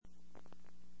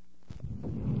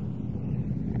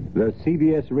The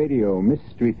CBS Radio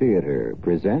Mystery Theater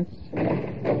presents... Come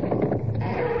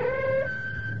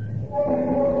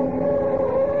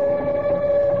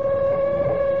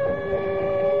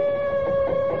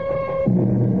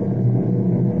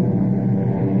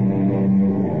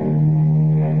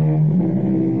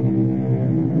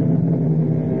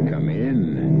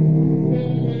in.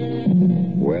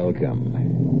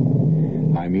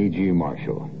 Welcome. I'm E.G.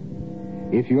 Marshall.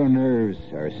 If your nerves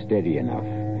are steady enough,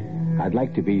 I'd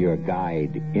like to be your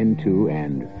guide into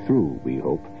and through, we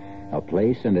hope, a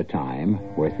place and a time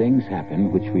where things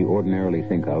happen which we ordinarily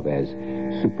think of as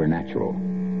supernatural,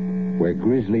 where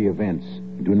grisly events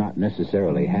do not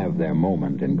necessarily have their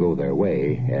moment and go their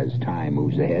way as time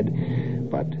moves ahead,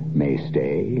 but may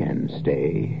stay and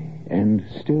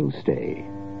still stay.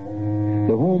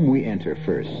 The home we enter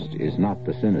first is not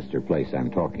the sinister place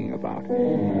I'm talking about.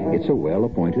 It's a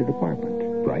well-appointed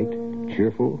apartment, bright,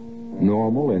 cheerful,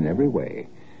 normal in every way,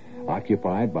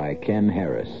 occupied by Ken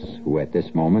Harris, who at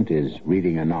this moment is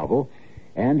reading a novel,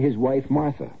 and his wife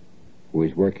Martha, who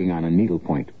is working on a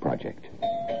needlepoint project.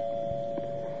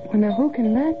 Well, now, who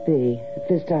can that be at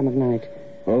this time of night?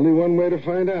 Only one way to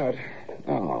find out.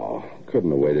 Oh, couldn't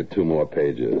have waited 2 more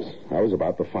pages. I was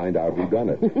about to find out who done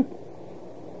it.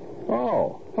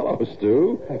 Oh, hello,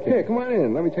 Stu. Here, come on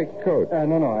in. Let me take your coat.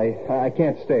 No, I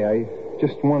can't stay. I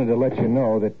just wanted to let you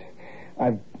know that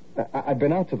I've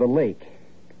been out to the lake.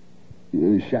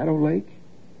 Shadow Lake?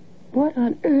 What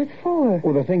on earth for?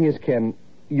 Well, the thing is, Ken,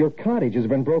 your cottage has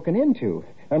been broken into,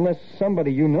 unless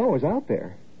somebody you know is out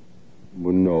there.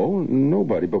 Well, no,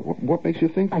 nobody. But what makes you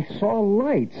think? I saw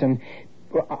lights, and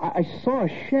I saw a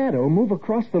shadow move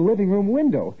across the living room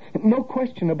window. No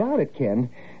question about it, Ken.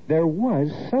 There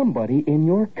was somebody in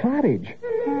your cottage.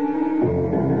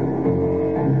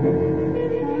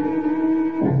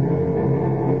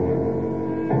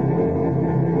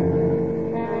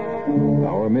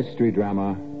 Our mystery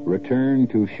drama, Return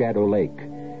to Shadow Lake,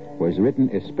 was written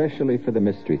especially for the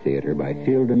Mystery Theater by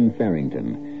Fielden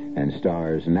Farrington and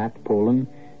stars Nat Polen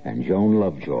and Joan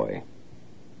Lovejoy.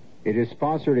 It is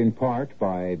sponsored in part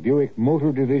by Buick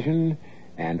Motor Division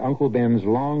and Uncle Ben's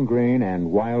Long Grain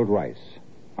and Wild Rice.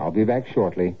 I'll be back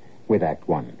shortly with Act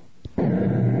One.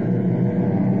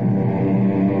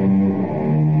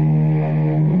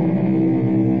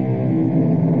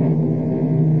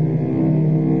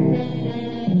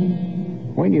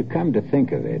 When you come to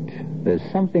think of it, there's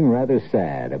something rather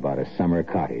sad about a summer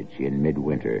cottage in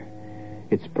midwinter.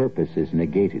 Its purpose is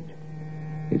negated.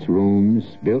 Its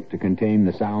rooms, built to contain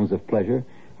the sounds of pleasure,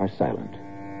 are silent.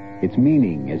 Its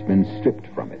meaning has been stripped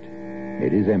from it.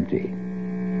 It is empty,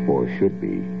 or should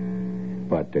be.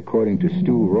 But according to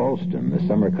Stu Ralston, the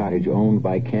summer cottage owned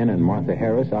by Ken and Martha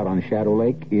Harris out on Shadow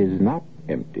Lake is not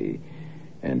empty,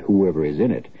 and whoever is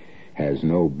in it has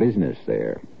no business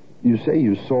there. You say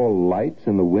you saw lights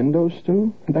in the windows,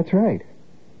 Stu? That's right.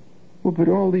 Well, but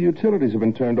all the utilities have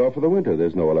been turned off for the winter.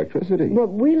 There's no electricity. Well,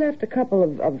 we left a couple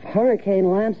of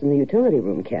hurricane lamps in the utility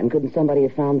room, Ken. Couldn't somebody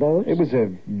have found those? It was a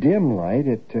dim light.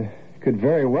 It could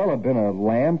very well have been a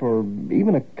lamp or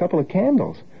even a couple of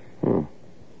candles. Huh.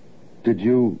 Did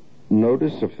you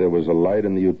notice if there was a light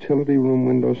in the utility room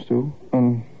windows, Stu?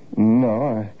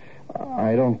 No,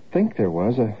 I don't think there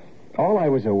was. All I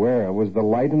was aware of was the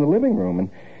light in the living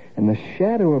room and the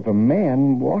shadow of a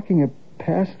man walking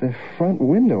past the front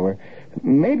window, or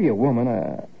maybe a woman.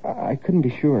 I couldn't be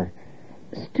sure.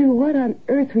 Stu, what on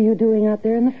earth were you doing out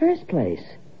there in the first place?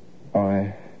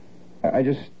 Oh, I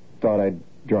just thought I'd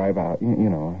drive out, you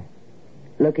know.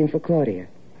 Looking for Claudia.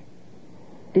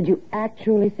 Did you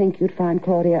actually think you'd find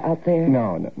Claudia out there?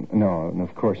 No,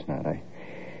 of course not. I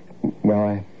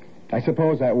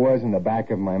suppose that was in the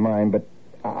back of my mind, but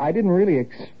I didn't really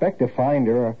expect to find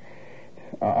her.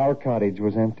 Our cottage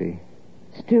was empty.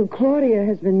 Stu, Claudia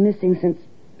has been missing since...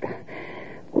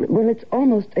 Well, it's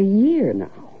almost a year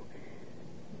now.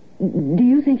 Do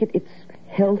you think it's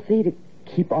healthy to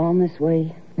keep on this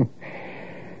way?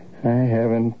 I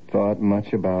haven't thought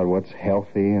much about what's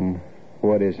healthy and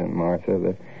what isn't,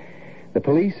 Martha. The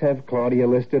police have Claudia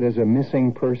listed as a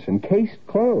missing person. Case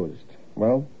closed.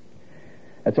 Well,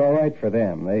 that's all right for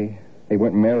them. They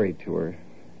weren't married to her.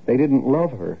 They didn't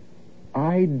love her.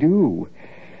 I do.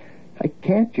 I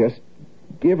can't just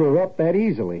give her up that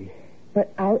easily.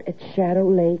 But out at Shadow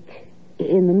Lake,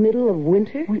 in the middle of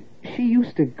winter? Well, she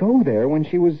used to go there when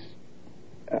she was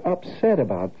upset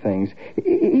about things.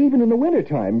 Even in the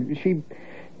wintertime. She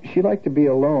liked to be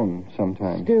alone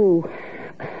sometimes. Stu,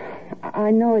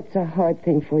 I know it's a hard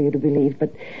thing for you to believe,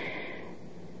 but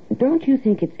don't you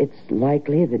think it's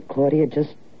likely that Claudia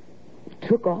just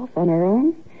took off on her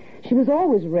own? She was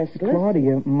always restless.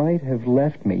 Claudia might have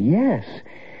left me, yes.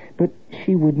 But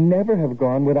she would never have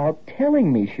gone without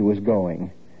telling me she was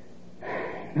going.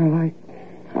 No,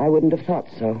 I wouldn't have thought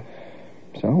so.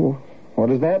 So, what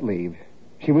does that leave?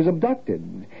 She was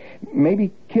abducted.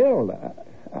 Maybe killed.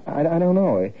 I don't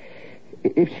know.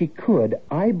 If she could,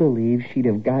 I believe she'd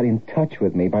have got in touch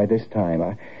with me by this time.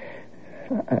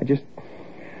 I just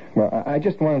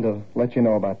wanted to let you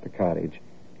know about the cottage.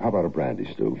 How about a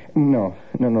brandy, Stu? No,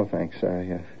 thanks.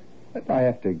 I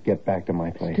have to get back to my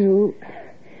place. Stu,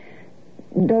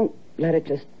 don't let it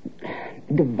just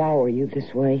devour you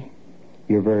this way.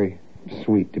 You're very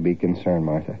sweet to be concerned,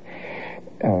 Martha.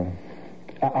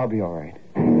 I'll be all right.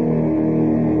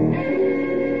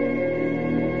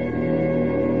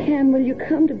 Ken, will you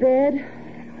come to bed?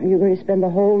 Or are you going to spend the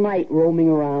whole night roaming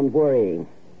around worrying?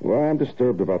 Well, I'm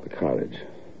disturbed about the cottage.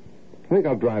 I think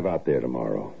I'll drive out there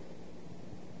tomorrow.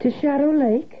 To Shadow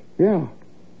Lake? Yeah.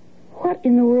 What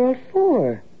in the world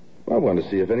for? I want to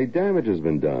see if any damage has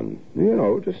been done.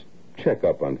 Just check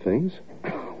up on things.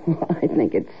 Well, I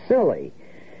think it's silly.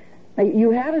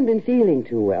 You haven't been feeling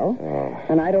too well,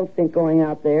 and I don't think going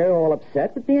out there all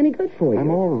upset would be any good for you. I'm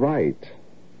all right.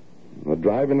 A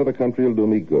drive into the country will do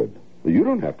me good. But you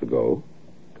don't have to go.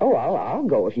 Oh, I'll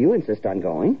go if you insist on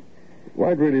going. Well,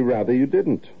 I'd really rather you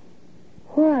didn't.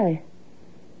 Why?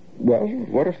 Well,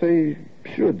 what if they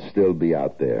should still be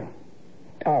out there?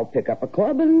 I'll pick up a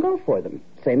club and go for them.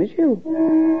 Same as you.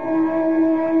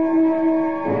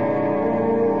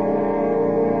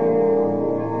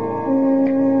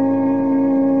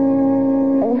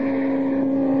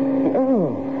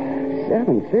 Oh,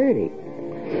 7:30.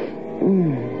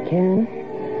 Ken,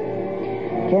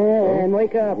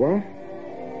 wake up. What?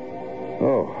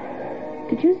 Oh.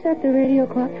 Did you set the radio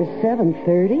clock for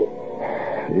 7:30?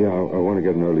 Yeah, I want to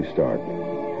get an early start.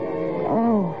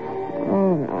 Oh,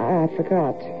 I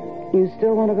forgot. You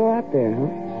still want to go out there, huh?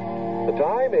 The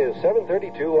time is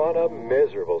 7:32 on a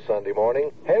miserable Sunday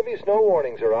morning. Heavy snow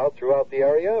warnings are out throughout the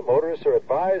area. Motorists are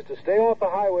advised to stay off the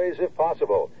highways if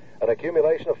possible. An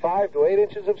accumulation of 5 to 8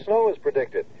 inches of snow is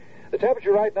predicted. The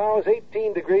temperature right now is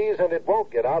 18 degrees, and it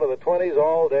won't get out of the 20s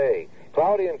all day.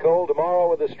 Cloudy and cold tomorrow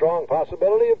with a strong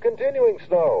possibility of continuing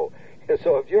snow.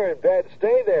 So if you're in bed,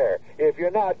 stay there. If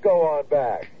you're not, go on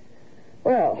back.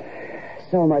 Well,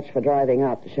 so much for driving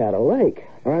out to Shadow Lake.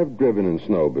 I've driven in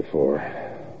snow before.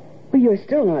 Well, you're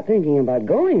still not thinking about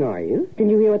going, are you? Didn't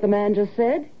you hear what the man just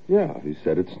said? Yeah, he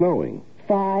said it's snowing.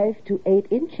 5 to 8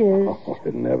 inches. Oh,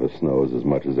 it never snows as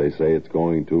much as they say it's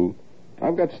going to.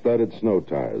 I've got studded snow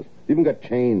tires. Even got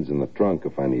chains in the trunk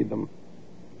if I need them.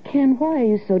 Ken, why are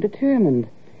you so determined?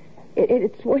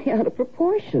 It's way out of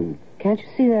proportion. Can't you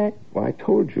see that? Well, I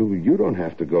told you, you don't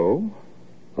have to go.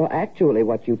 Well, actually,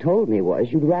 what you told me was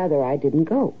you'd rather I didn't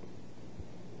go.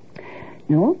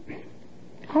 No,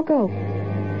 I'll go.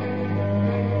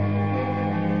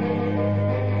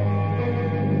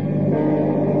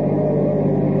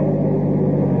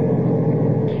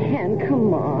 Ken,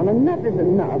 come on. Enough is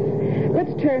enough.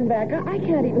 Let's turn back. I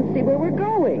can't even see where we're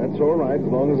going. That's all right,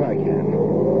 as long as I can.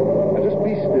 Now, just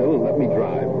be still and let me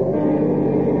drive.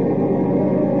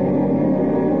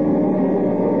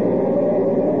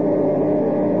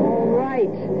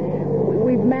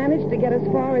 To get as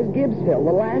far as Gibbsville,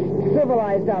 the last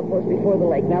civilized outpost before the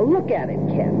lake. Now, look at it,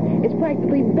 Ken. It's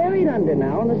practically buried under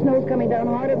now, and the snow's coming down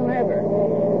harder than ever.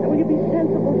 Now, will you be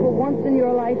sensible for once in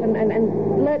your life and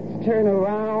let's turn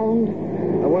around?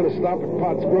 I want to stop at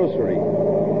Pot's Grocery.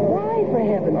 Why, for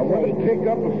heaven's I want sake? to pick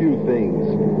up a few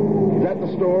things. Is that the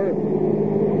store?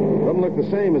 Doesn't look the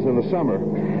same as in the summer.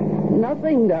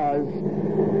 Nothing does.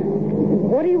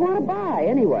 What do you want to buy,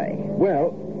 anyway?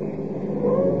 Well,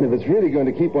 if it's really going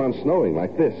to keep on snowing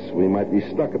like this, we might be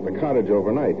stuck at the cottage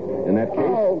overnight. In that case...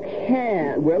 Oh,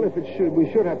 Ken. Well, if we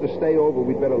should have to stay over,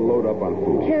 we'd better load up on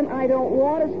food. Ken, I don't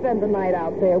want to spend the night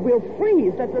out there. We'll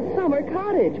freeze. That's a summer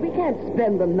cottage. We can't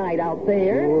spend the night out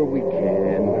there. Sure we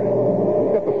can.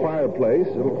 We've got the fireplace.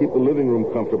 It'll keep the living room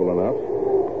comfortable enough.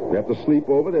 We have to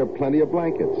sleep over. There are plenty of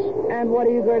blankets. And what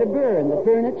are you going to burn? The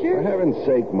furniture? For heaven's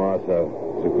sake, Martha.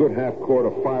 There's a good half-quart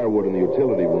of firewood in the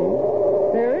utility room.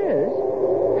 There is?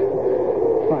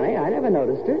 Funny, I never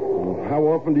noticed it. How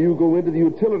often do you go into the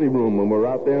utility room when we're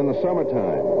out there in the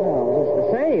summertime? Well, just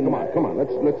the same. Come on.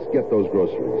 Let's get those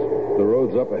groceries. The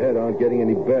roads up ahead aren't getting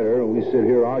any better, and we sit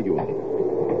here arguing.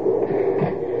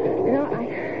 You know,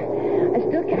 I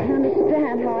still can't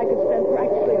understand how I could spend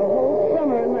practically a whole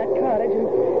summer in that cottage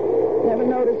and never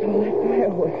notice all that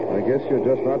firewood. I guess you're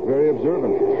just not very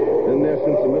observant. Been there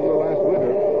since the middle of last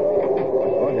winter.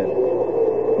 Go ahead.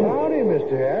 Howdy,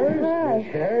 Mr. Harris. Hi.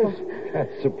 Miss Harris.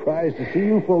 Surprised to see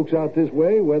you folks out this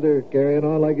way, weather carrying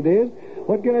on like it is.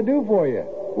 What can I do for you?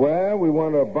 Well, we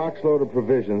want a boxload of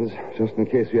provisions, just in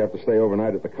case we have to stay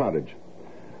overnight at the cottage.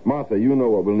 Martha, you know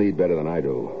what we'll need better than I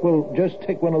do. Well, just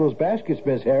take one of those baskets,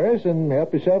 Miss Harris, and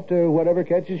help yourself to whatever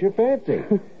catches your fancy.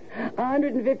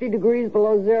 150 degrees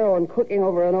below zero and cooking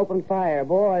over an open fire.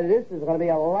 Boy, this is going to be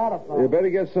a lot of fun. You better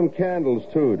get some candles,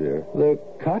 too, dear. The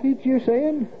cottage, you're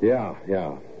saying? Yeah.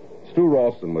 Stu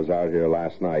Ralston was out here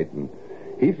last night, and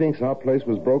he thinks our place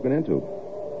was broken into.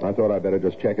 I thought I'd better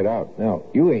just check it out. Now,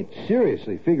 you ain't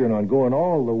seriously figuring on going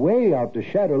all the way out to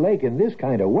Shadow Lake in this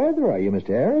kind of weather, are you, Mr.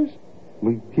 Harris?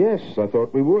 Well, yes, I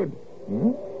thought we would.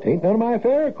 Tain't none of my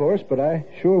affair, of course, but I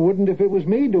sure wouldn't if it was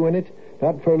me doing it.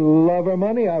 Not for love or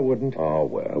money, I wouldn't. Oh,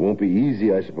 well, it won't be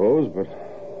easy, I suppose, but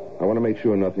I want to make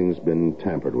sure nothing's been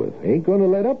tampered with. Ain't going to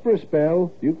let up for a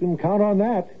spell. You can count on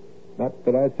that. Not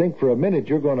that I think for a minute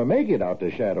you're going to make it out to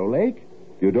Shadow Lake.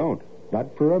 You don't?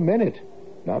 Not for a minute.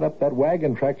 Not up that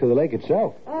wagon track to the lake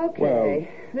itself. Okay.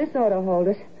 This ought to hold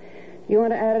us. You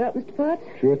want to add it up, Mr. Potts?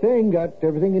 Sure thing. Got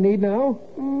everything you need now?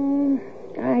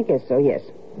 I guess so, yes.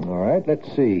 All right,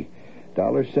 let's see.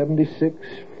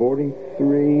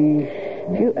 $1.76.43.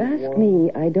 If you ask me,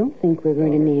 I don't think we're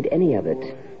going to need any of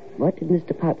it. What did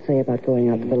Mr. Potts say about going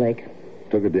out to the lake?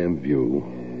 Took a damn view.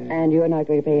 And you're not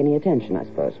going to pay any attention, I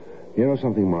suppose. You know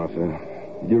something, Martha?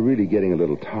 You're really getting a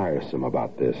little tiresome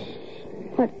about this.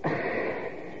 What?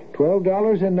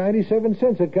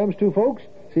 $12.97 it comes to, folks.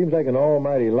 Seems like an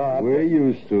almighty lot. We're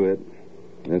used to it.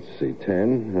 Let's see,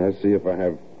 10. Let's see if I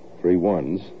have 3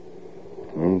 ones.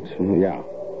 1, 2, yeah.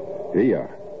 Here you are.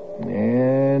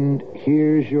 And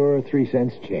here's your 3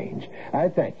 cents change. I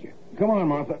thank you. Come on,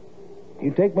 Martha.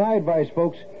 You take my advice,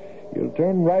 folks. You'll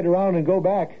turn right around and go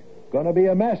back. Gonna be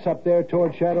a mess up there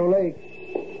toward Shadow Lake.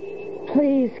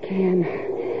 Please, Ken.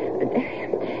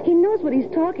 He knows what he's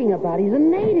talking about. He's a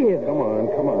native. Come on.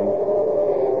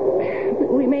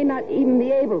 We may not even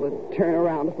be able to turn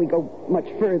around if we go much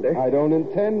further. I don't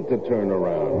intend to turn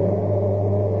around.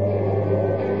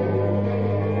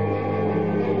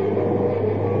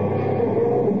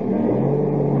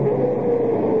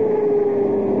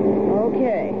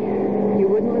 Okay. You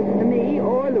wouldn't listen to me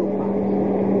or Lou Potts.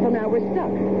 So now we're stuck.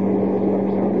 Stop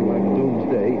sounding like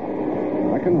doomsday.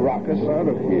 I can rock us out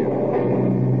of here.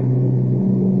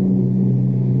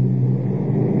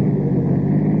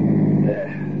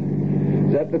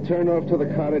 Is that the turnoff to the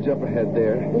cottage up ahead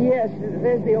there? Yes,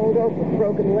 there's the old oak with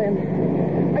broken limb.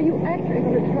 Are you actually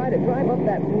going to try to drive up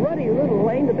that ruddy little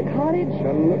lane to the cottage?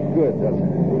 Doesn't look good, does it?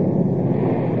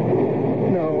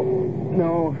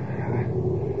 No.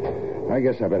 I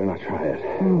guess I better not try it.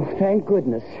 Oh, thank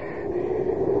goodness.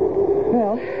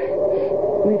 Well,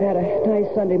 we've had a nice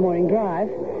Sunday morning drive.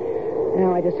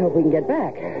 Now I just hope we can get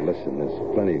back. Oh, listen, there's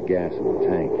plenty of gas in the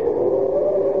tank.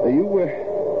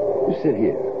 You sit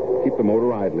here. Keep the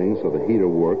motor idling so the heater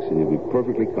works and you'll be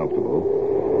perfectly comfortable.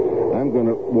 I'm going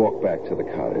to walk back to the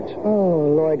cottage.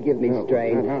 Oh, Lord, give me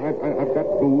strength. I've got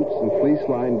boots and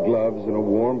fleece-lined gloves and a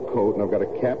warm coat, and I've got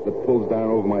a cap that pulls down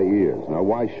over my ears. Now,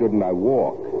 why shouldn't I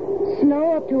walk?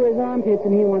 Snow up to his armpits,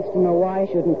 and he wants to know why I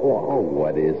shouldn't walk. Oh,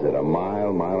 what is it, a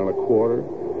mile, mile and a quarter?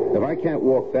 If I can't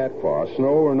walk that far,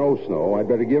 snow or no snow, I'd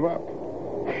better give up.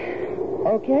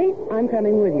 Okay, I'm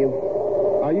coming with you.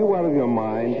 Are you out of your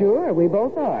mind? Sure, we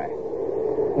both are.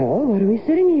 Well, what are we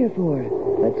sitting here for?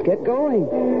 Let's get going.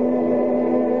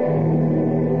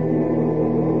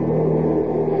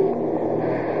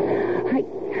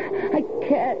 I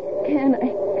can't,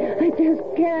 I just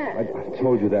can't. I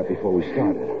told you that before we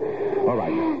started. All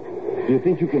right. Do you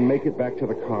think you can make it back to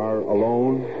the car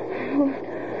alone?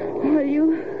 Will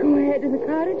you go ahead to the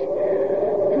cottage?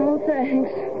 Oh,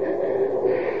 thanks.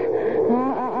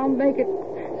 I'll make it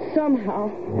somehow.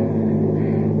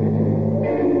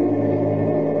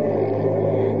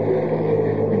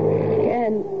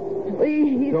 Ken,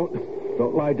 please.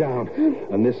 Don't lie down.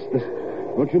 And this,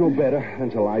 don't you know better than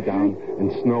to lie down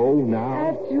in snow I now?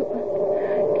 have to.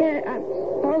 Ken, I'm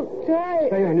so tired.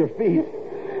 Stay on your feet.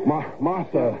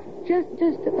 Martha. Just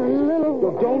a little.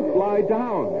 Well, don't lie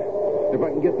down. If I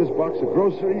can get this box of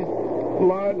groceries,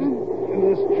 blood, and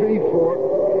this tree fork.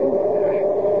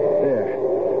 There.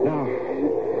 Now,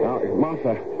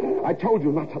 Martha, I told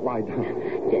you not to lie down.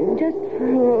 Just for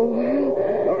a little while.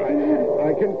 All right.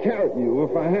 I can carry you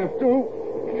if I have to.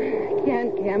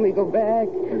 Can we go back?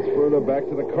 It's further back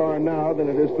to the car now than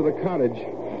it is to the cottage.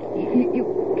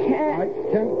 You can't. I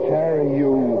can carry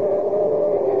you.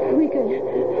 We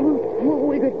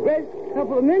could rest a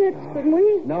couple of minutes, couldn't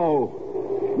we? No.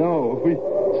 If we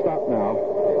stop now.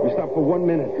 We stop for 1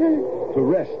 minute. To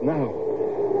rest now.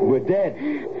 We're dead.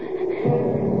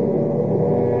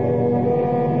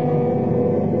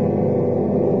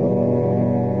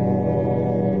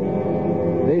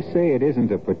 They say it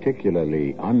isn't a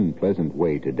particularly unpleasant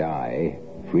way to die,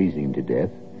 freezing to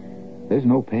death. There's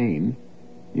no pain.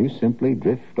 You simply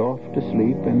drift off to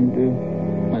sleep,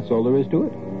 and that's all there is to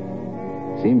it.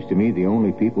 Seems to me the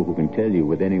only people who can tell you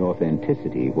with any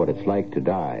authenticity what it's like to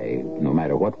die, no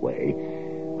matter what way,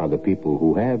 are the people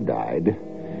who have died,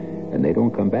 and they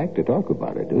don't come back to talk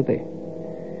about it, do they?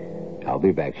 I'll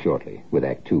be back shortly with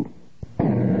Act Two.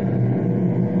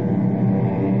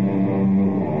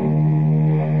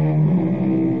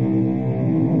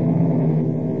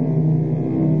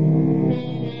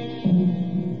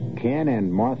 Ken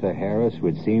and Martha Harris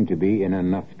would seem to be in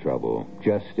enough trouble,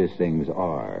 just as things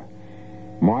are.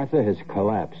 Martha has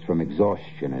collapsed from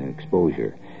exhaustion and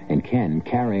exposure, and Ken,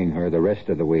 carrying her the rest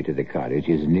of the way to the cottage,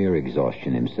 is near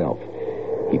exhaustion himself.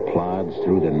 He plods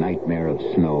through the nightmare of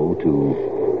snow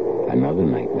to another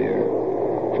nightmare.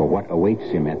 For what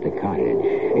awaits him at the cottage,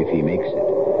 if he makes it,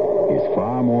 is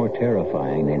far more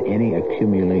terrifying than any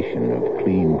accumulation of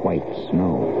clean white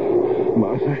snow.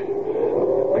 Martha,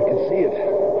 I can see it.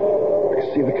 I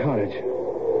can see the cottage.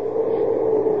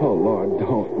 Oh, Lord,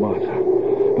 don't, Martha.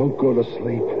 Don't go to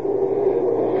sleep.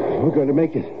 We're going to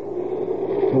make it.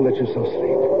 Don't let yourself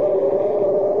sleep.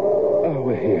 Oh,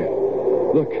 we're here.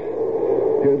 Look,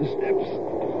 here are the steps.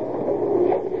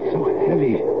 So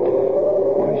heavy.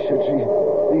 Why should she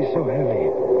be so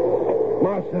heavy?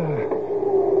 Martha!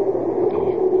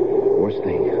 Oh, worst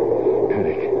thing.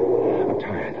 Panic. I'm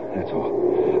tired, that's all.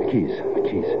 The keys.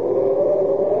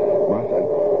 Martha,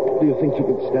 do you think you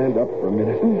could stand up for a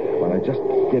minute while I just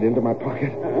get into my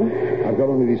pocket? I've got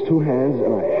only these two hands,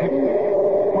 and I have to...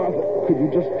 Martha, could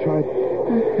you just try...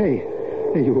 Hey,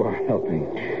 you are helping.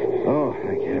 Oh,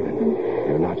 thank heaven.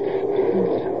 You're not...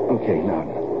 Okay, now,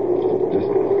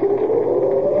 just...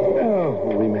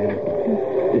 Oh, we made it.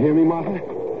 You hear me, Martha?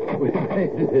 We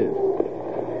made it.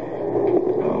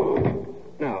 Oh,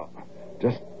 now,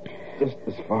 just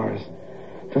as far as...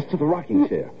 Just to the rocking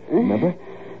chair. Remember?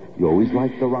 You always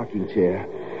liked the rocking chair.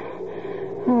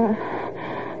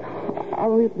 Are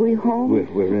we home?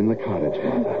 We're in the cottage,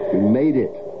 Martha. We made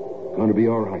it. Going to be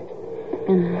all right.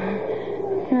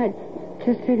 Can I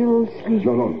just take a little sleep?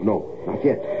 No, not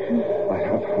yet.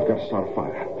 I've got to start a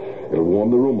fire. It'll warm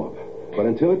the room up. But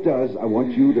until it does, I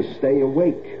want you to stay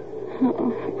awake.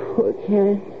 Oh, poor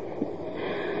Ken.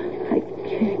 I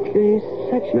give you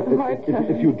such a hard time.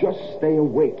 If you just stay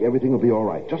awake, everything will be all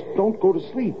right. Just don't go to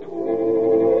sleep.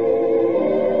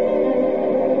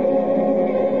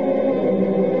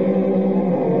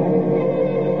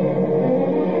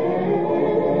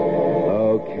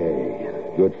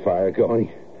 Good fire going.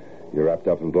 You're wrapped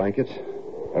up in blankets.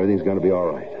 Everything's going to be all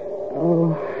right.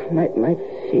 Oh, my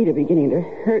feet are beginning to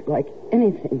hurt like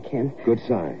anything, Ken. Good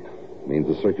sign. Means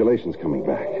the circulation's coming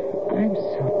back. I'm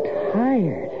so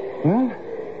tired. Well,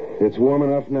 it's warm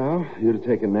enough now. You to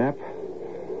take a nap.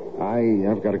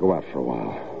 I've got to go out for a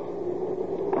while.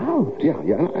 Out? Yeah,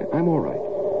 I'm all right.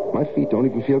 My feet don't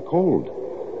even feel cold.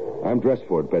 I'm dressed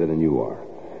for it better than you are.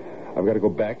 I've got to go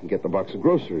back and get the box of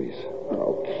groceries.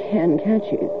 Oh, Ken,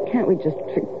 can't we just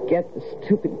forget the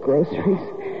stupid groceries?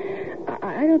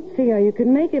 I don't see how you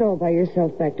can make it all by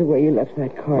yourself back to where you left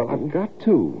that car. Well, I've got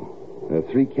to. There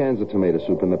are 3 cans of tomato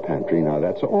soup in the pantry. Now,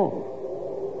 that's all.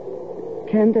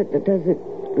 Ken, does it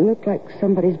look like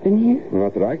somebody's been here?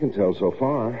 Not that I can tell so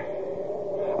far.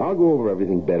 I'll go over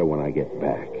everything better when I get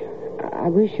back. I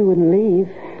wish you wouldn't leave.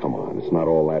 Come on, it's not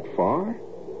all that far.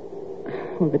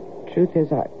 Well, the truth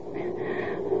is,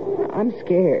 I'm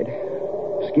scared.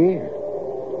 Scared?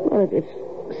 Well, if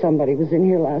somebody was in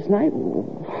here last night,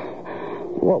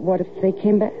 what if they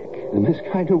came back? In this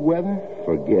kind of weather?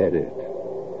 Forget it.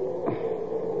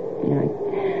 Yeah,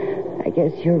 I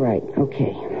guess you're right.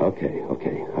 Okay.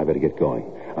 Okay. I better get going.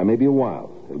 I may be a while.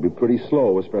 It'll be pretty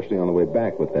slow, especially on the way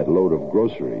back with that load of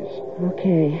groceries.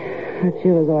 Okay. I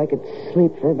feel as though I could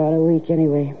sleep for about a week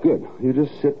anyway. Good. You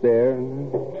just sit there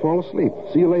and fall asleep.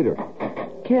 See you later.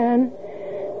 Ken,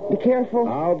 be careful.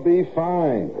 I'll be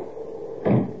fine.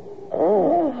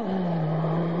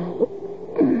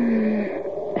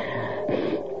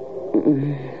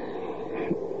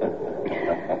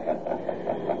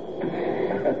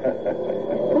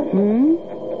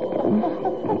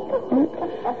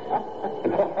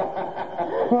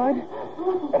 What?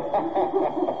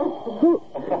 Who?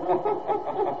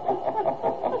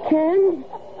 Ken?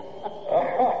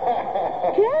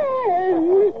 Ken!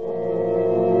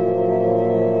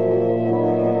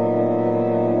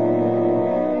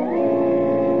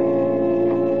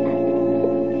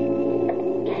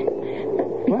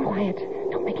 Be quiet.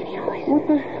 Don't make any noise. What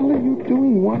the hell are you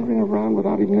doing wandering around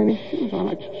without even any shoes on?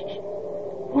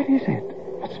 What is it?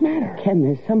 What's the matter? Ken,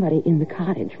 there's somebody in the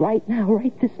cottage right now,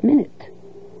 right this minute.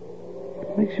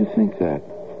 What makes you think that?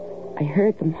 I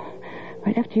heard them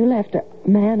right after you left, a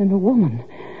man and a woman.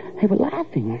 They were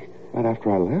laughing. Right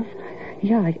after I left?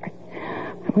 Yeah, I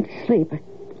went to sleep. I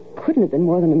couldn't have been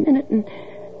more than a minute, and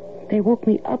they woke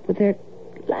me up with their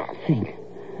laughing.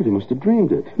 Well, you must have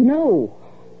dreamed it. No,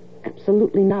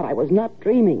 absolutely not. I was not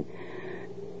dreaming.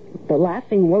 The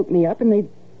laughing woke me up, and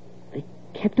they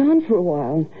kept on for a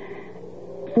while.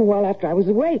 For a while after I was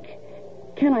awake.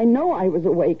 Ken, I know I was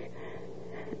awake.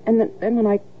 And then when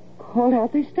I called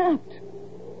out, they stopped.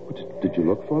 Did you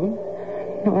look for them?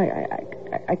 No,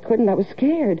 I couldn't. I was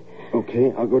scared.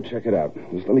 Okay, I'll go check it out.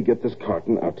 Just let me get this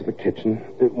carton out to the kitchen.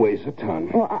 It weighs a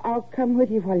ton. Well, I'll come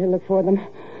with you while you look for them.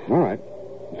 All right.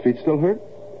 Feet still hurt?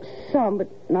 Some, but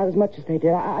not as much as they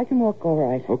did. I can walk all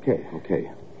right. Okay.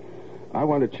 I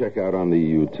want to check out on the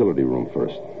utility room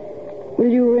first. Well,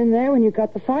 you were in there when you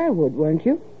got the firewood, weren't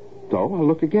you? So, I'll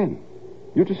look again.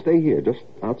 You just stay here, just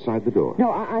outside the door.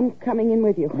 No, I'm coming in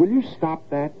with you. Will you stop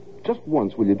that? Just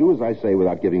once, will you do as I say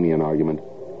without giving me an argument?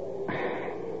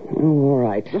 Oh, all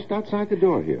right. Just outside the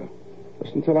door here.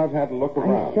 Just until I've had a look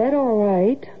around. I said all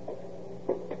right.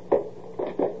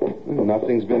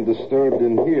 Nothing's been disturbed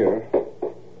in here.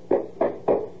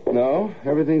 No,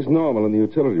 everything's normal in the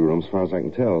utility room as far as I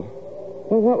can tell.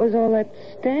 Well, what was all that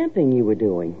stamping you were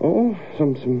doing? Oh,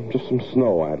 just some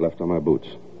snow I had left on my boots.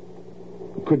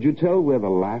 Could you tell where the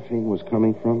laughing was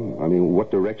coming from? I mean, what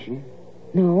direction?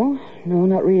 No,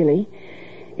 not really.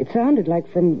 It sounded like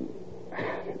from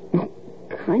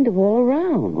kind of all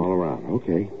around. All around,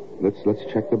 okay. Let's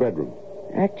check the bedroom.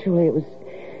 Actually, it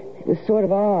was sort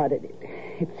of odd.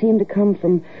 It seemed to come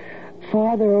from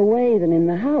farther away than in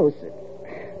the house.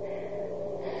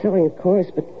 Silly, of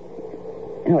course, but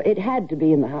it had to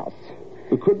be in the house.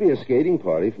 It could be a skating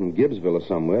party from Gibbsville or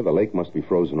somewhere. The lake must be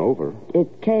frozen over.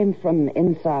 It came from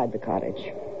inside the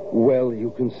cottage. Well,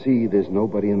 you can see there's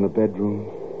nobody in the bedroom.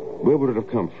 Where would it have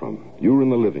come from? You were in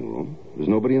the living room. There's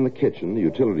nobody in the kitchen, the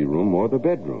utility room, or the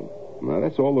bedroom. Now,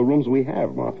 that's all the rooms we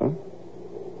have, Martha.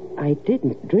 I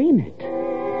didn't dream it.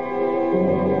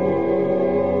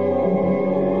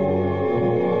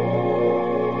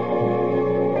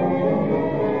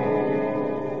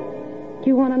 Do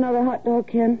you want another hot dog,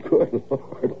 Ken? Good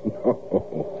Lord,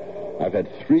 no. I've had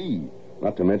 3,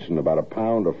 not to mention about a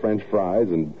pound of French fries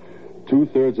and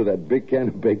 2/3 of that big can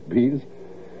of baked beans.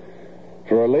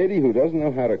 For a lady who doesn't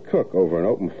know how to cook over an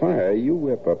open fire, you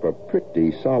whip up a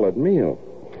pretty solid meal.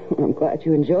 I'm glad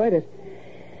you enjoyed it.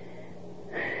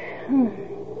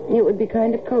 It would be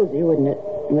kind of cozy, wouldn't it?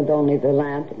 With only the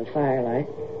lamp and the firelight.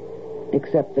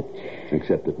 Except that...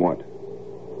 Except that what?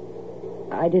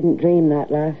 I didn't dream that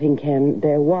laughing, Ken.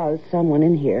 There was someone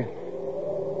in here.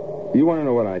 You want to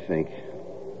know what I think?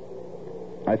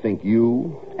 I think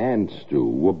you and Stu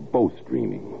were both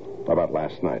dreaming about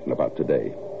last night and about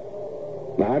today.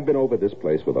 Now, I've been over this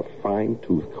place with a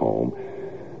fine-tooth comb.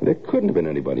 There couldn't have been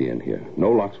anybody in here.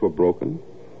 No locks were broken.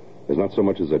 There's not so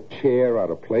much as a chair out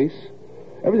of place.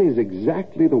 Everything's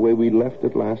exactly the way we left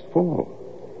it last fall.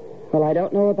 Well, I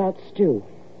don't know about Stu.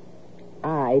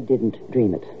 I didn't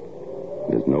dream it.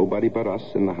 There's nobody but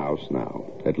us in the house now.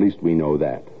 At least we know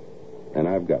that. And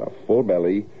I've got a full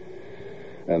belly,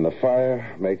 and the fire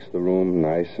makes the room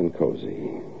nice and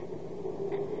cozy.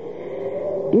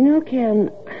 You know, Ken,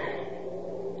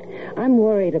 I'm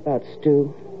worried about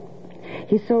Stu.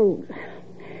 He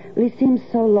seems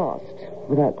so lost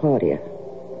without Claudia.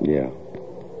 Yeah.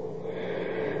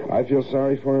 I feel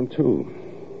sorry for him, too.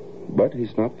 But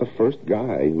he's not the first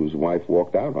guy whose wife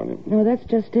walked out on him. No, that's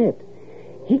just it.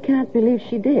 He can't believe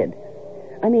she did.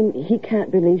 I mean, he can't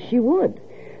believe she would,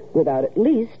 without at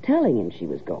least telling him she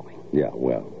was going. Yeah,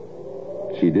 well,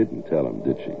 she didn't tell him,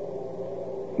 did she?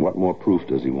 What more proof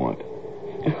does he want?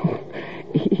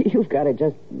 You've got it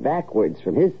just backwards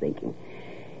from his thinking.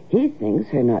 He thinks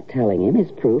her not telling him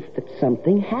is proof that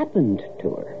something happened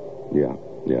to her. Yeah.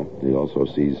 He also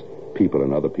sees people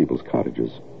in other people's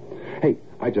cottages. Hey,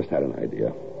 I just had an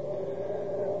idea.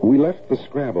 We left the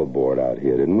Scrabble board out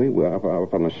here, didn't we? We're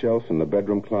up on the shelf in the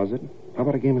bedroom closet. How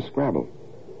about a game of Scrabble?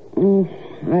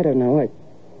 I don't know.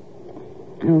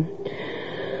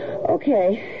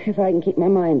 Okay, if I can keep my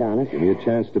mind on it. Give me a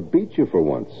chance to beat you for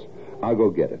once. I'll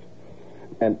go get it.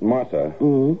 And, Martha,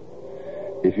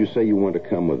 if you say you want to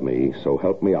come with me, so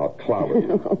help me, I'll clobber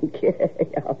you. Okay,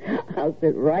 I'll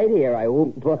sit right here. I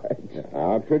won't budge.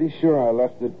 I'm pretty sure I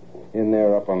left it in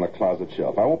there up on the closet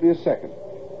shelf. I won't be a second.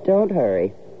 Don't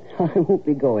hurry. I won't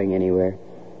be going anywhere.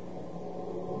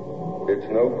 It's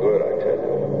no good, I tell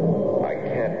you. I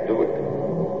can't do it.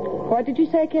 What did you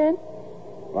say, Ken?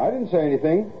 I didn't say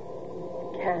anything.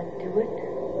 Can't do it?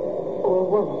 or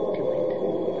won't do it.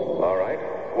 All right.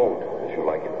 Won't, if you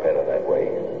like it better that way.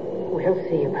 We'll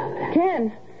see about that.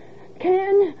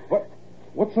 Ken!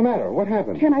 What's the matter? What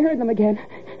happened? Ken, I heard them again.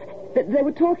 They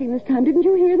were talking this time. Didn't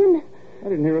you hear them? I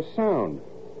didn't hear a sound.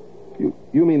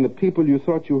 You mean the people you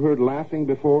thought you heard laughing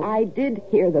before? I did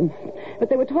hear them. But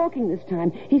they were talking this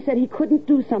time. He said he couldn't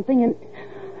do something and...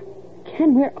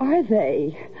 Ken, where are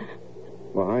they?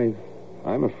 Well,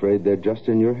 I'm afraid they're just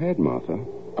in your head, Martha.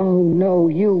 Oh, no,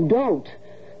 you don't.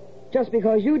 Just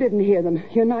because you didn't hear them,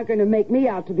 you're not going to make me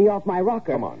out to be off my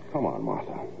rocker. Come on,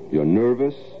 Martha. You're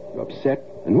nervous, you're upset,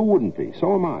 and who wouldn't be?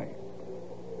 So am I.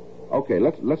 Okay,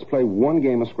 let's play one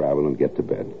game of Scrabble and get to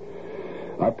bed.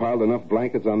 I piled enough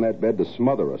blankets on that bed to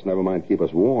smother us, never mind keep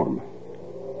us warm.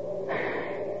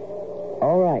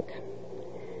 All right.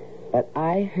 But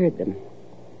I heard them.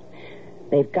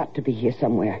 They've got to be here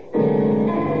somewhere.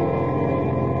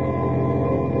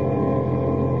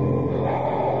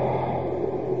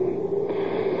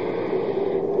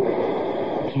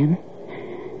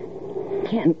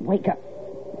 Ken, wake up.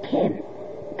 Ken,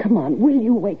 come on, will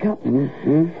you wake up?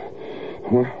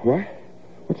 What?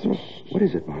 What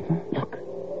is it, Martha? Look.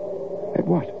 At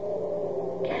what?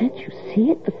 Can't you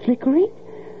see it? The flickering?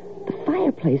 The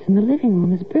fireplace in the living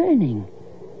room is burning.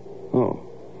 Oh.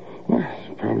 Well,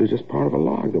 it's probably just part of a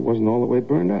log that wasn't all the way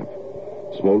burned up.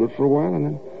 Smoldered for a while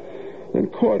and then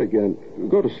caught again.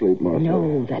 Go to sleep, Martha.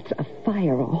 No, that's a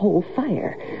fire, a whole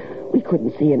fire. We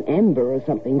couldn't see an ember or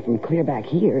something from clear back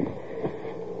here.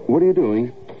 What are you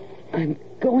doing? I'm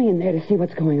going in there to see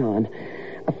what's going on.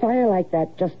 A fire like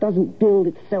that just doesn't build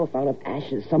itself out of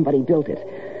ashes. Somebody built it.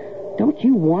 Don't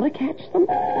you want to catch them?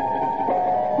 All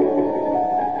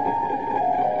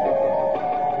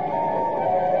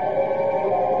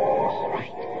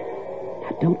right.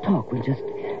 Now, don't talk. We'll just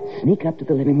sneak up to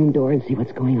the living room door and see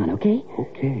what's going on, okay?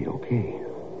 Okay.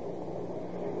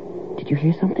 Did you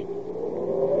hear something?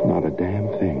 Not a damn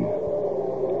thing.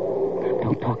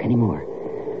 Don't talk anymore.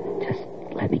 Just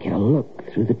let me get a look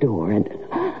through the door and...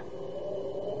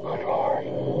 Good Lord. I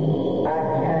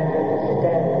can't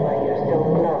understand why you're so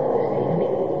glum this evening.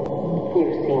 You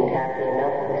seemed happy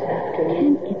enough this afternoon.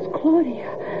 Ken, it's Claudia.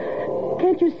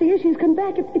 Can't you see her? She's come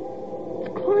back. It's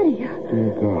Claudia. Dear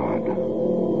God.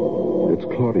 It's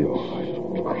Claudia, all right.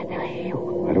 Be quiet, they'll hear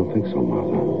you. I don't think so,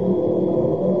 Martha.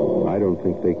 I don't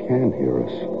think they can hear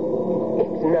us.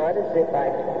 It's not as if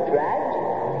I'd dragged you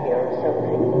out here or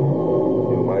something.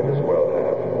 You might as well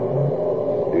have.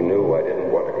 You knew I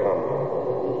didn't want to come.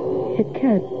 It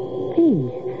can't be.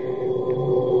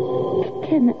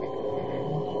 Ken,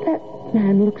 that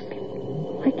man looks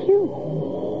like you.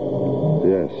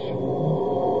 Yes.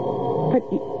 But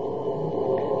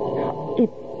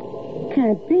it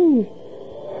can't be.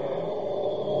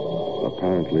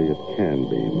 Apparently it can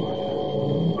be, Martha.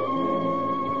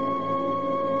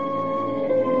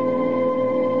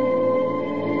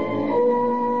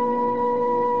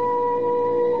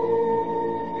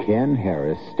 Ken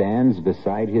Harris stands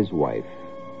beside his wife,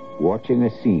 watching a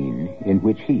scene in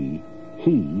which he,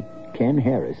 Ken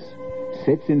Harris,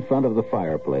 sits in front of the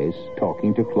fireplace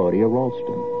talking to Claudia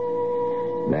Ralston.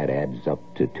 That adds up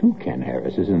to 2 Ken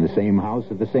Harrises in the same house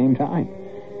at the same time.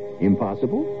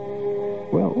 Impossible?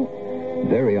 Well,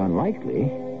 very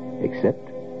unlikely, except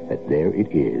that there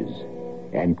it is.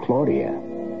 And Claudia,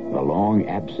 the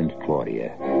long-absent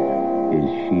Claudia, is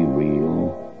she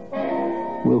real?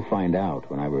 We'll find out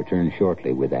when I return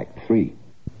shortly with Act 3.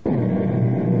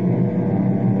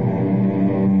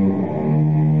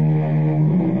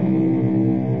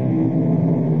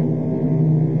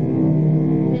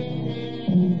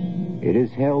 It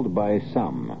is held by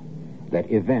some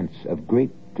that events of great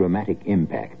dramatic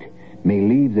impact may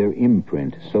leave their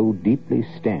imprint so deeply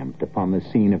stamped upon the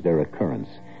scene of their occurrence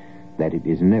that it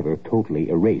is never totally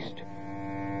erased,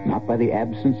 not by the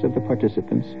absence of the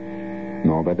participants,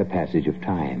 nor by the passage of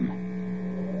time.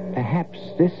 Perhaps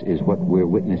this is what we're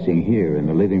witnessing here in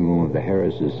the living room of the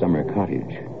Harrises' summer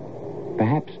cottage.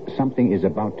 Perhaps something is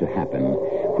about to happen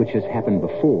which has happened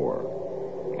before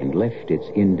and left its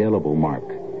indelible mark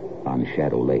on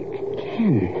Shadow Lake.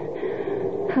 Ken,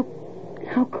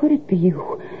 how could it be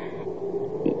you?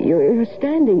 You're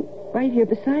standing right here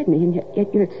beside me, and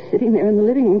yet you're sitting there in the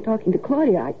living room talking to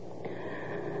Claudia.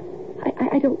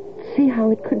 I don't see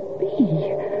how it could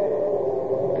be.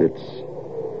 It's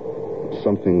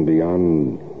something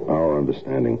beyond our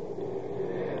understanding.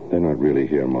 They're not really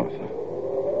here, Martha.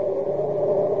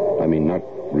 I mean, not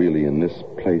really in this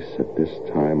place at this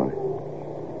time. I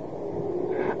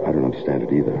don't understand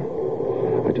it either.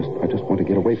 I just want to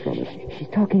get away from it. She's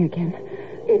talking again.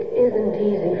 It isn't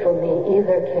easy for me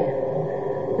either, Ken.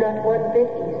 Not one bit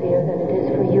easier than it is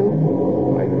for you.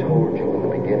 I told you in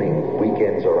the beginning,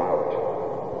 weekends are out.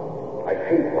 I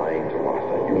hate lying to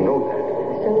Martha. You know that.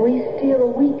 So we steal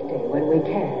a weekday when we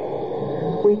can.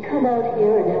 We come out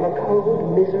here and have a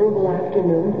cold, miserable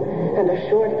afternoon and a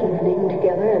short evening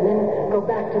together and then go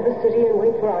back to the city and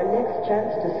wait for our next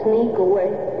chance to sneak away.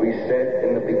 We said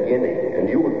in the beginning, and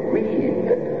you agreed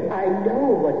that... I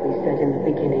know what we said in the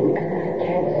beginning, and I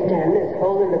can't stand this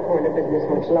hole-in-the-corner business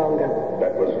much longer.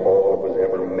 That was all it was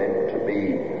ever meant to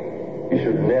be. You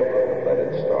should never have let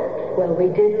it start. Well, we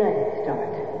did let it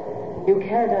start. You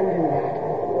can't undo that.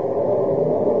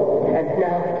 And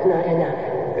now it's not enough.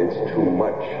 It's too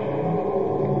much.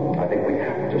 I think we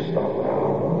have to stop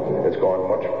now. It's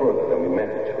gone much further than we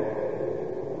meant it to.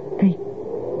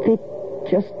 They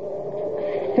just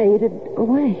faded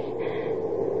away.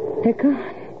 They're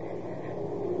gone.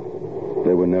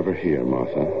 They were never here,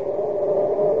 Martha.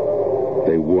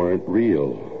 They weren't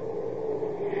real.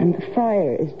 And the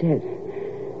fire is dead.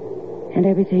 And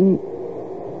everything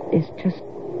is just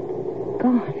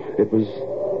gone. It was,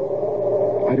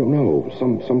 I don't know,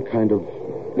 some kind of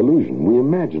illusion. We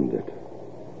imagined it.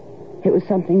 It was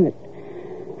something that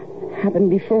happened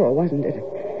before, wasn't it?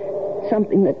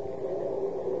 Something that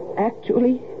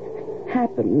actually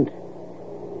happened.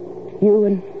 You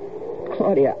and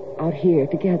Claudia out here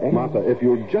together. Martha, if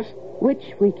you'll just...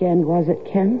 Which weekend was it,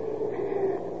 Ken?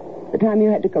 The time you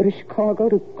had to go to Chicago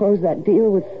to close that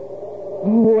deal with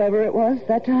whoever it was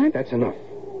that time? That's enough.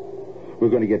 We're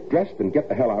going to get dressed and get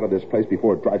the hell out of this place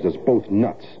before it drives us both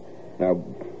nuts. Now,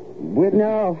 where...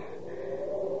 No,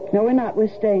 we're not. We're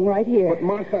staying right here. But,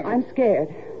 Martha... I'm scared.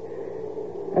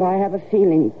 But I have a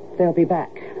feeling they'll be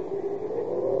back.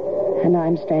 And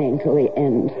I'm staying till the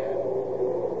end.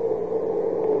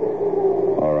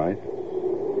 All right.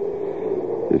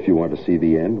 If you want to see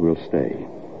the end, we'll stay.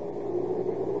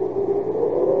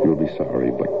 You'll be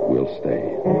sorry, but we'll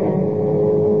stay.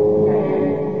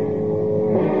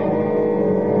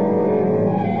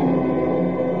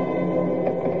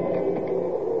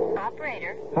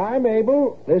 Operator. Hi,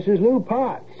 Mabel. This is Lou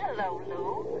Potts. Hello,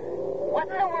 Lou. What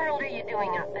in the world are you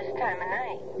doing up this time of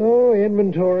night? Oh,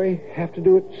 inventory. Have to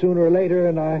do it sooner or later,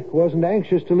 and I wasn't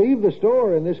anxious to leave the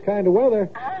store in this kind of weather.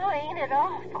 Oh, ain't it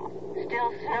awful?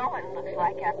 Still snowing, looks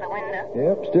like, out the window.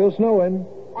 Yep, still snowing.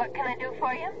 What can I do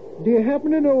for you? Do you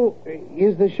happen to know,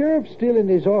 is the sheriff still in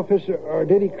his office, or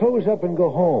did he close up and go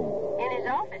home? In his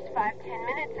office 5-10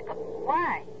 minutes ago.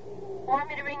 Why? Want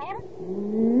me to ring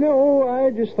him? No,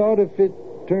 I just thought if it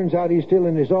turns out he's still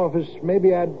in his office,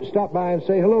 maybe I'd stop by and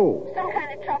say hello. Some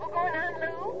kind of trouble going on,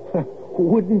 Lou?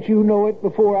 Wouldn't you know it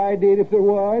before I did if there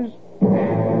was?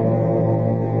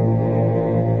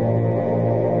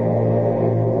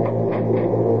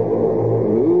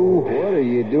 Lou, what are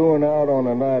you doing out on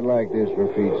a night like this, for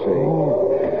Pete's sake?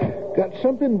 Oh, got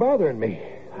something bothering me.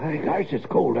 Gosh, it's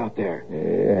cold out there.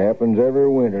 It happens every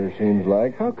winter, seems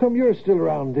like. How come you're still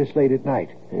around this late at night?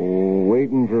 Oh,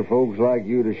 waiting for folks like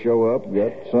you to show up.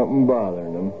 Got something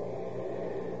bothering them.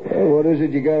 Well, what is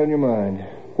it you got on your mind?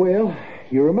 Well,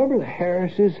 you remember the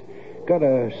Harrises? Got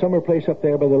a summer place up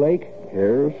there by the lake?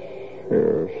 Harris?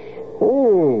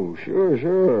 Oh, sure.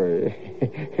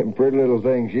 Pretty little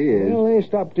thing she is. Well, they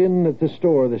stopped in at the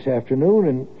store this afternoon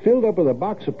and filled up with a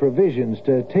box of provisions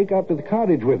to take out to the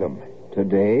cottage with them.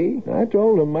 Today? I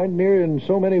told them might near in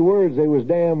so many words they was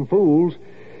damn fools.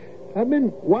 I've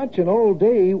been watching all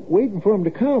day, waiting for them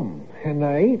to come, and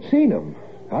I ain't seen them.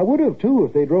 I would have, too,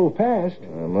 if they drove past.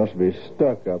 I must be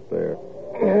stuck up there.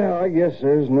 Well, I guess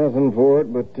there's nothing for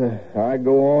it, but I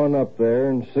go on up there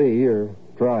and see, or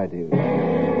try to.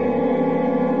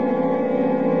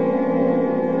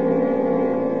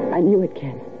 I knew it,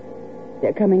 Ken.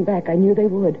 They're coming back. I knew they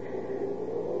would.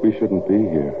 We shouldn't be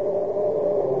here.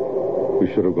 We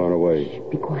should have gone away. Shh,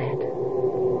 be quiet.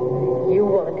 You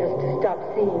want us to stop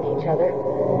seeing each other.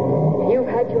 You've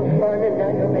had your fun, and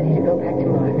now you're ready to go back to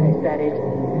Martha. Is that it?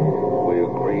 We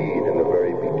agreed in the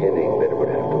very beginning that it would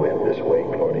have to end this way,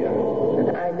 Claudia.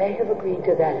 And I may have agreed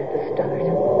to that at the start,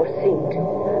 or seemed to.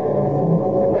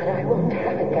 But I won't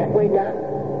have it that way now.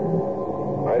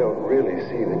 I don't really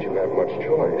see that you have much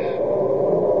choice.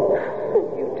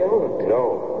 You don't?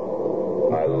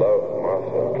 No. I love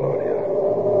Martha, Claudia.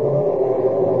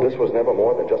 This was never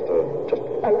more than just a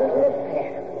little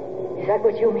affair. Is that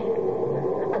what you mean?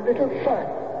 A little fun.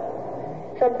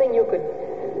 Something you could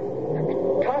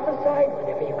toss aside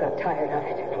whenever you got tired of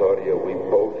it. Claudia, we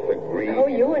both agreed. Oh,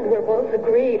 you and we're both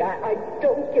agreed. I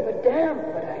don't give a damn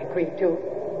what I agreed to.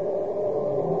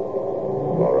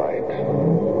 All right.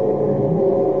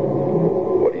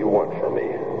 What do you want from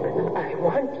me? I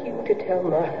want you to tell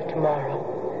Martha tomorrow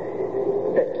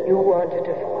that you want want a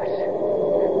divorce.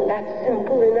 That's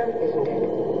simple enough, isn't it?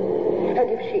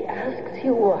 And if she asks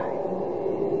you why,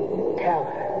 tell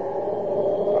her.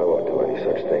 I won't do any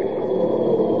such thing.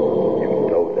 You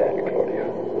know that, Claudia.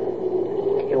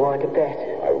 Do you want to bet?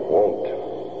 I won't.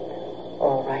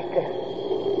 All right, then.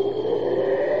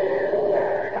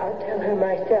 I'll tell her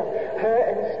myself. Her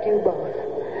and Stu both.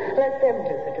 Let them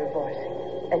do the divorcing.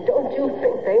 And don't you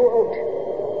think they won't.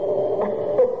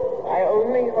 I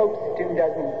only hope Stu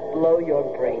doesn't blow your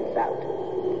brains out.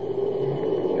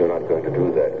 You're not going to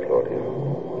do that, Claudia.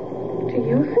 Do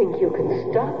you think you can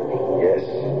stop me? Yes.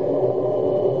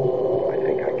 I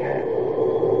think I can.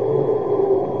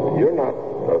 You're not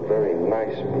a very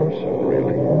nice person,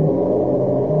 really.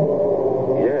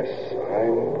 Yes,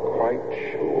 I'm quite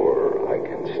sure I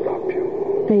can stop you.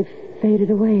 They've faded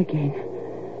away again.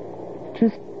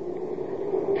 Just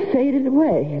faded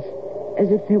away, as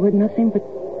if there were nothing but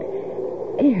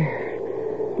air.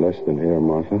 Less than air,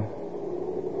 Martha.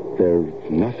 They're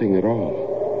nothing at all.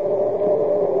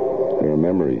 They're a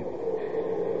memory.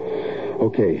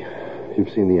 Okay, you've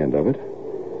seen the end of it.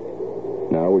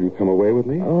 Now, will you come away with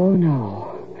me? Oh, no.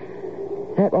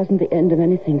 That wasn't the end of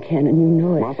anything, Ken, and you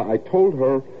know it. Martha, I told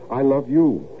her I love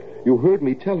you. You heard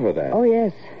me tell her that. Oh,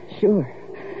 yes, sure.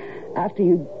 After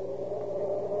you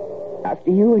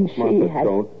and she Martha, had...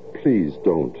 don't. Please,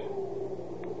 don't.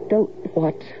 Don't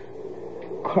what?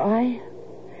 Cry?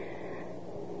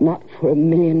 Not for $1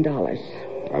 million.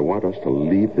 I want us to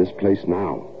leave this place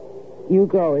now. You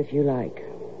go if you like.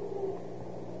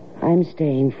 I'm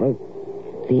staying for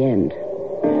the end.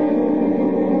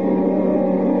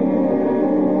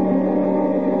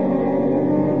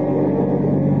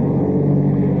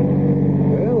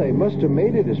 Well, they must have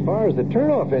made it as far as the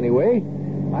turnoff anyway.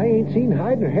 I ain't seen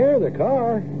hide nor hair of the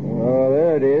car. Oh,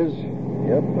 there it is.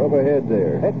 Yep, up ahead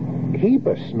there. That heap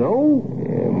of snow?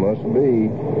 Yeah, must be.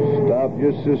 Stopped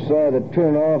just this side of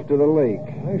turnoff to the lake.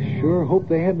 I sure hope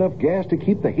they had enough gas to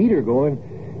keep the heater going.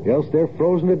 Else they're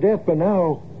frozen to death by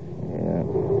now. Yeah.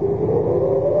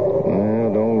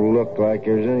 Well, don't look like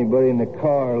there's anybody in the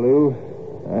car, Lou.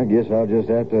 I guess I'll just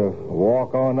have to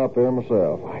walk on up there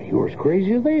myself. Why, you're as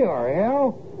crazy as they are,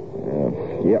 Al.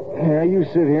 Yep. Now, you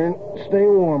sit here and stay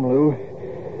warm, Lou.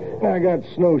 I got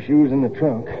snowshoes in the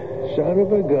trunk. Son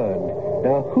of a gun.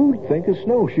 Now, who'd think of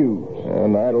snowshoes? A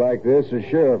night like this, a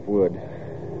sheriff would.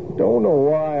 Don't know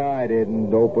why I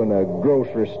didn't open a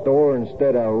grocery store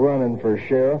instead of running for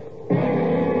sheriff.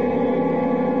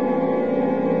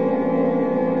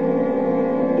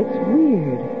 It's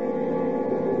weird.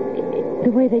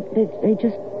 The way they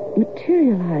just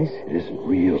materialize. It isn't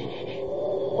real.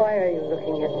 Why are you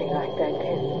looking at me like that,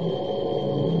 Ken?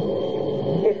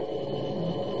 If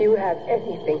you have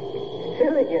anything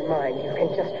silly in mind, you can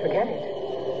just forget it.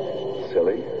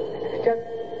 Silly? Just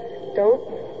don't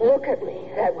look at me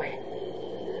that way.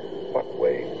 What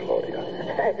way, Claudia?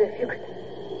 As if you could...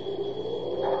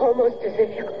 Almost as if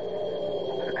you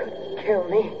could kill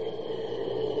me.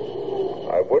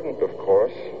 I wouldn't, of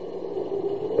course,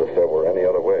 if there were any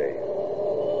other way.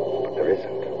 But there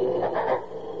isn't.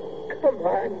 Come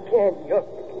on, Ken.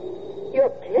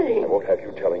 You're kidding. I won't have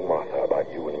you telling Martha about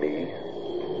you and me.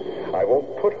 I won't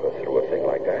put her through a thing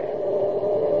like that.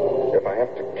 If I have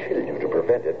to kill you to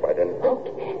prevent it, why then...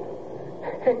 Okay.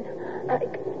 And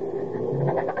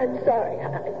I'm sorry.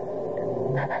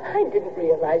 I didn't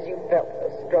realize you felt so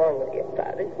strongly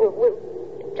about it. We'll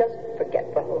just forget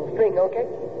the whole thing, okay?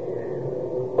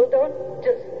 Well, don't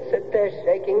just sit there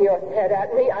shaking your head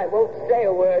at me. I won't say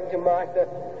a word to Martha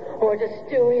or to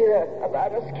Stu either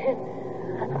about us, Ken.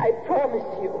 I promise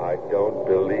you. I don't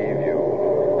believe you.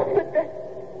 But that's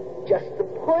just the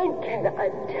point, Ken.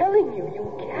 I'm telling you, you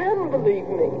can believe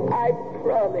me. I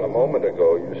promise. A moment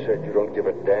ago, you said you don't give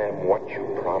a damn what you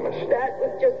promised. That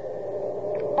was just...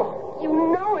 Oh, you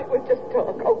know it was just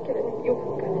talk. Oh, Ken, you've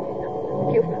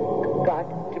got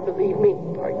to believe me.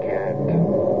 I can't.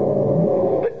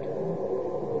 But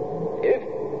if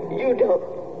you don't...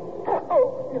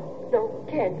 Oh, no,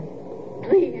 Ken.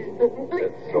 Please.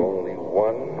 There's only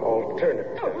one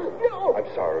alternative. No. I'm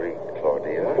sorry,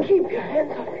 Claudia. Keep your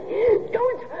hands off me.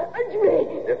 Don't touch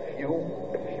me. If you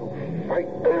fight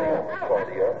me,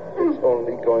 Claudia, it's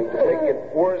only going to make it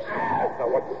worse. Now,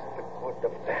 what's the good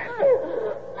of that?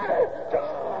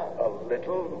 Just a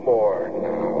little more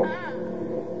now.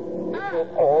 It will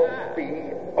all be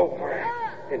over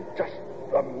in just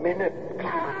a minute.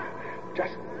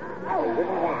 Just a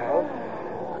little while,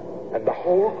 and the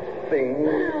whole thing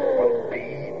will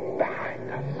be behind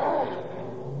us.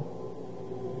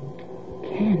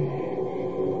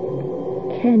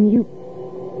 Ken, you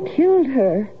killed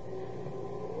her.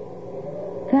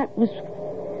 That was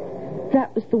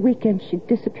That was the weekend she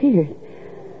disappeared.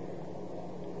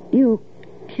 You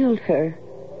killed her.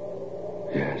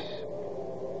 Yes.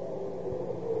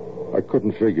 I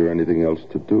couldn't figure anything else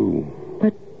to do.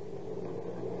 But...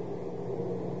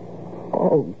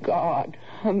 Oh, God.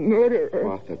 A murderer.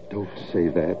 Martha, don't say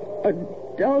that.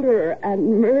 Adulterer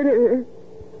and murderer.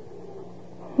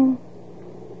 Huh?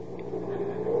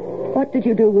 What did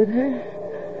you do with her?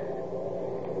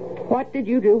 What did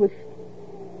you do with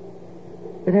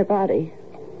her body?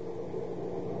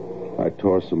 I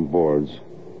tore some boards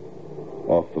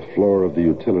off the floor of the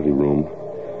utility room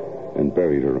and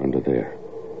buried her under there.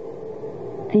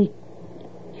 The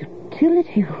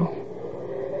utility room?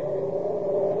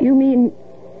 You mean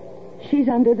she's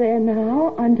under there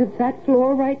now, under that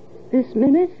floor right this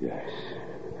minute? Yes.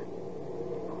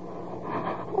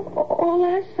 All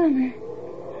last summer.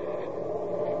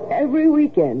 Every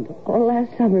weekend, all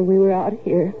last summer, we were out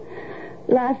here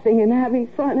laughing and having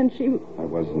fun, and she... I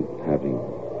wasn't having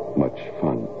much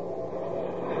fun.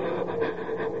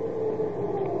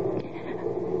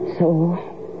 So,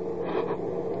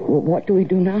 what do we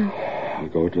do now? I'll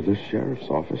go to the sheriff's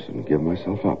office and give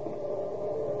myself up.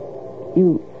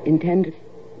 You intend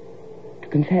to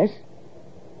confess?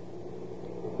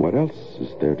 What else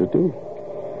is there to do?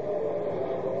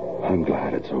 I'm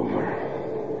glad it's over.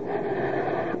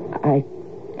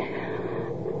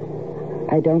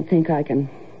 I don't think I can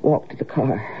walk to the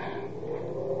car.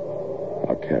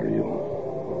 I'll carry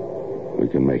you. We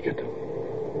can make it.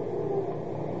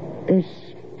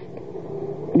 There's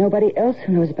nobody else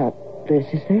who knows about this,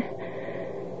 is there?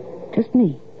 Just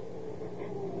me.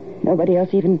 Nobody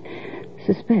else even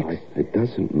suspects. It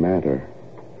doesn't matter.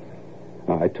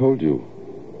 I told you.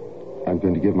 I'm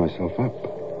going to give myself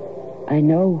up. I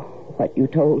know what you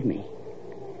told me.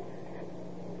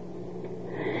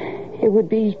 It would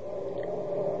be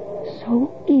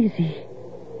so easy.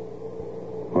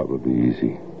 What would be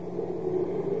easy?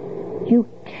 You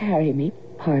carry me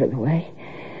part of the way.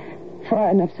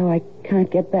 Far enough so I can't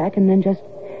get back, and then just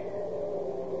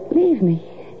leave me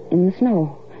in the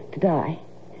snow to die.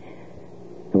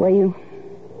 The way you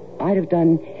might have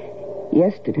done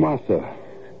yesterday. Martha.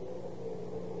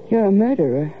 You're a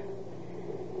murderer.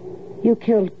 You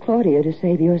killed Claudia to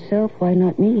save yourself. Why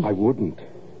not me? I wouldn't.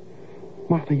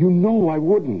 Martha, you know I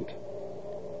wouldn't.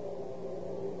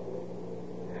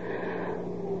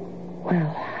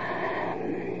 Well,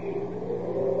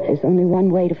 there's only one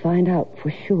way to find out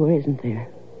for sure, isn't there?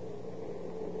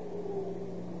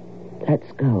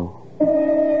 Let's go.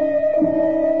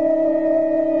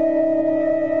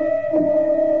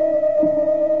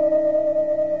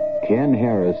 Ken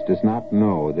Harris does not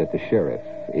know that the sheriff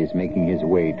is making his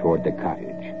way toward the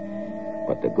cottage,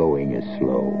 but the going is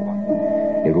slow.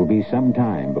 It will be some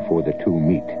time before the two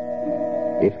meet.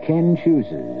 If Ken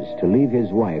chooses to leave his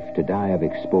wife to die of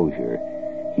exposure,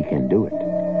 he can do it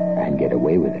and get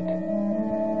away with it.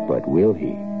 But will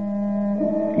he?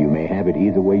 You may have it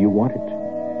either way you want it,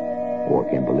 or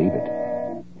can believe it.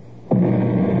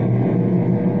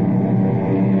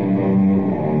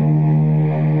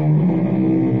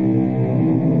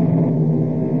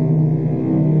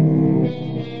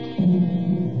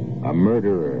 A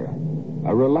murderer,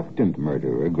 a reluctant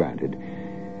murderer, granted,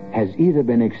 has either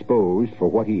been exposed for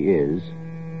what he is,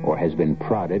 or has been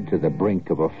prodded to the brink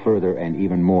of a further and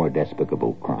even more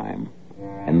despicable crime.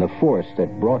 And the force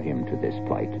that brought him to this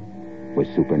plight was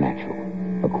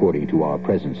supernatural, according to our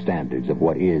present standards of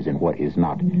what is and what is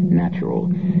not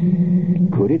natural.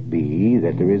 Could it be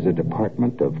that there is a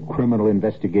department of criminal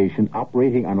investigation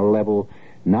operating on a level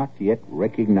not yet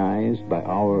recognized by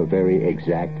our very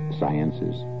exact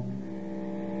sciences?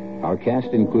 Our cast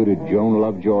included Joan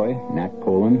Lovejoy, Nat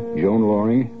Polen, Joan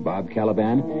Loring, Bob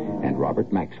Caliban, and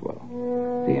Robert Maxwell.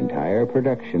 The entire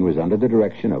production was under the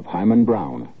direction of Hyman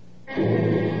Brown.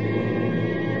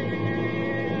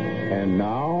 And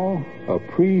now, a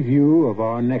preview of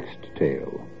our next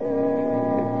tale.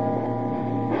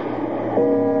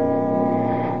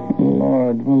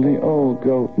 Lord, will the old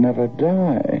goat never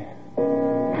die?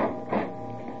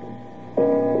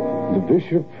 The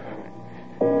bishop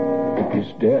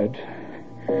is dead.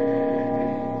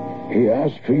 He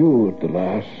asked for you at the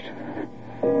last.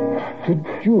 Did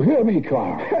you hear me,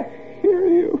 Carl? Hear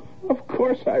you? Of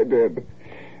course I did.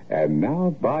 And now,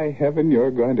 by heaven, you're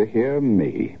going to hear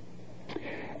me.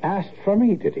 Asked for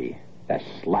me, did he? The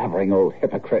slavering old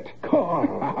hypocrite.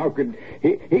 Carl! How could...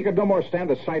 He could no more stand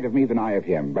the sight of me than I of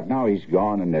him. But now he's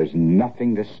gone, and there's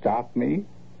nothing to stop me.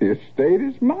 The estate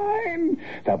is mine.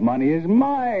 The money is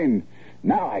mine.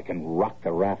 Now I can rock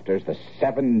the rafters, the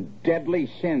 7 deadly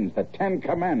sins, the 10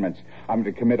 commandments. I'm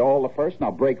to commit all the first, and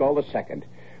I'll break all the second.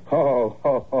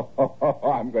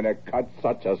 I'm going to cut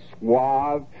such a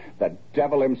swath, the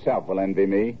devil himself will envy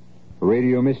me.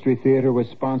 Radio Mystery Theater was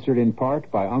sponsored in part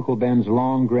by Uncle Ben's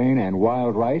Long Grain and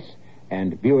Wild Rice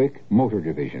and Buick Motor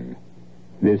Division.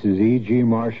 This is E.G.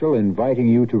 Marshall inviting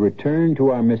you to return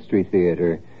to our Mystery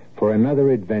Theater for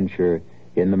another adventure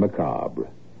in the macabre.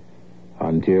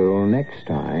 Until next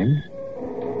time,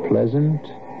 pleasant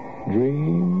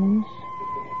dreams.